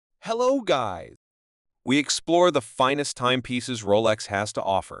Hello, guys! We explore the finest timepieces Rolex has to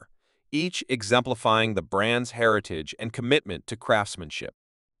offer, each exemplifying the brand's heritage and commitment to craftsmanship.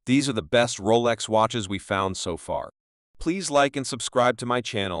 These are the best Rolex watches we found so far. Please like and subscribe to my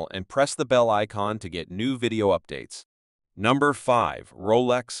channel and press the bell icon to get new video updates. Number 5.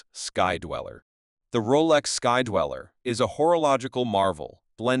 Rolex Sky Dweller. The Rolex Sky Dweller is a horological marvel,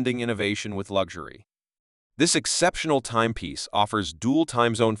 blending innovation with luxury. This exceptional timepiece offers dual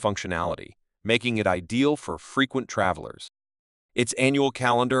time zone functionality, making it ideal for frequent travelers. Its annual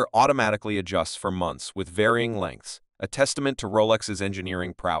calendar automatically adjusts for months with varying lengths, a testament to Rolex's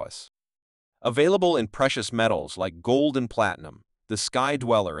engineering prowess. Available in precious metals like gold and platinum, the Sky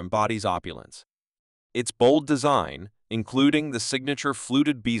Dweller embodies opulence. Its bold design, including the signature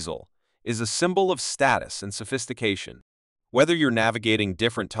fluted bezel, is a symbol of status and sophistication. Whether you're navigating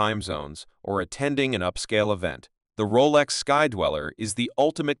different time zones or attending an upscale event, the Rolex Sky Dweller is the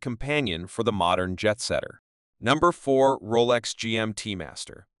ultimate companion for the modern jet-setter. Number 4. Rolex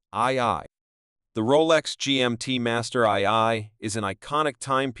GMT-Master II. The Rolex GMT-Master II is an iconic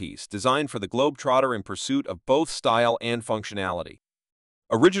timepiece designed for the globetrotter in pursuit of both style and functionality.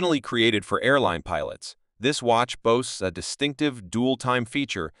 Originally created for airline pilots, this watch boasts a distinctive dual-time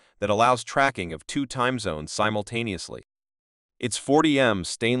feature that allows tracking of two time zones simultaneously. Its 40M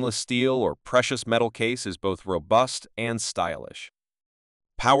stainless steel or precious metal case is both robust and stylish.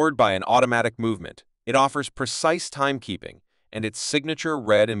 Powered by an automatic movement, it offers precise timekeeping, and its signature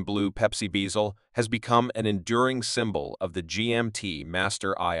red and blue Pepsi bezel has become an enduring symbol of the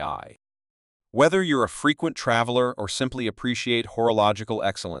GMT-Master II. Whether you're a frequent traveler or simply appreciate horological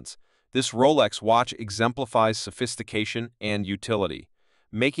excellence, this Rolex watch exemplifies sophistication and utility,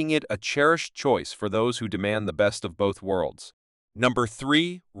 making it a cherished choice for those who demand the best of both worlds. Number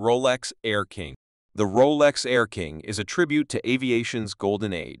 3. Rolex Air King. The Rolex Air King is a tribute to aviation's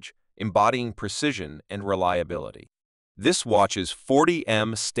golden age, embodying precision and reliability. This watch's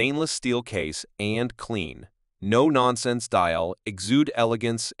 40M stainless steel case and clean, no-nonsense dial exude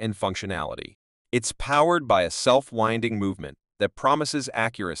elegance and functionality. It's powered by a self-winding movement that promises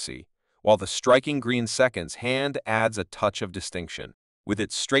accuracy, while the striking green seconds hand adds a touch of distinction. With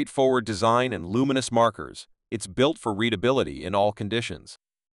its straightforward design and luminous markers, it's built for readability in all conditions.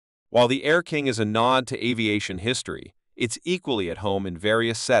 While the Air King is a nod to aviation history, it's equally at home in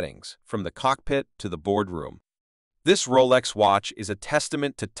various settings, from the cockpit to the boardroom. This Rolex watch is a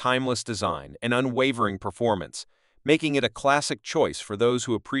testament to timeless design and unwavering performance, making it a classic choice for those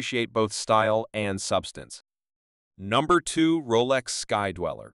who appreciate both style and substance. Number 2. Rolex Sky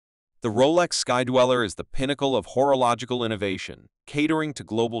Dweller. The Rolex Sky Dweller is the pinnacle of horological innovation, catering to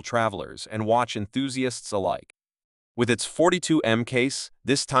global travelers and watch enthusiasts alike. With its 42M case,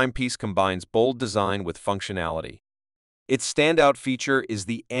 this timepiece combines bold design with functionality. Its standout feature is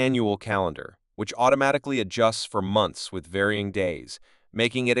the annual calendar, which automatically adjusts for months with varying days,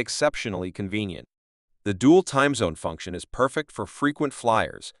 making it exceptionally convenient. The dual time zone function is perfect for frequent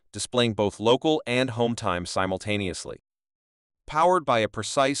flyers, displaying both local and home time simultaneously. Powered by a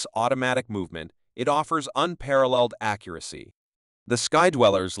precise automatic movement, it offers unparalleled accuracy. The Sky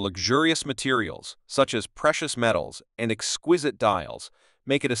Dweller's luxurious materials, such as precious metals and exquisite dials,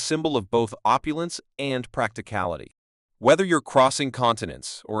 make it a symbol of both opulence and practicality. Whether you're crossing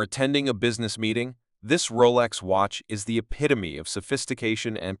continents or attending a business meeting, this Rolex watch is the epitome of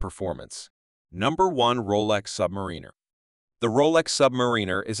sophistication and performance. Number 1. Rolex Submariner. The Rolex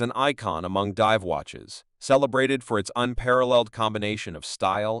Submariner is an icon among dive watches, celebrated for its unparalleled combination of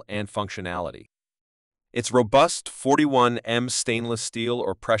style and functionality. Its robust 41M stainless steel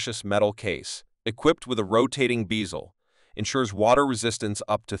or precious metal case, equipped with a rotating bezel, ensures water resistance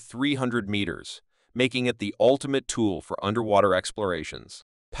up to 300 meters, making it the ultimate tool for underwater explorations.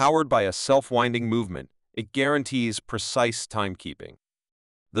 Powered by a self-winding movement, it guarantees precise timekeeping.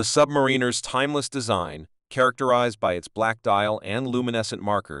 The Submariner's timeless design, characterized by its black dial and luminescent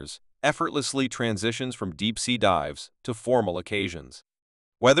markers, effortlessly transitions from deep-sea dives to formal occasions.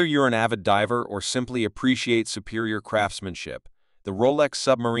 Whether you're an avid diver or simply appreciate superior craftsmanship, the Rolex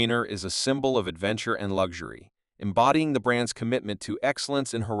Submariner is a symbol of adventure and luxury, embodying the brand's commitment to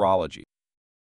excellence in horology.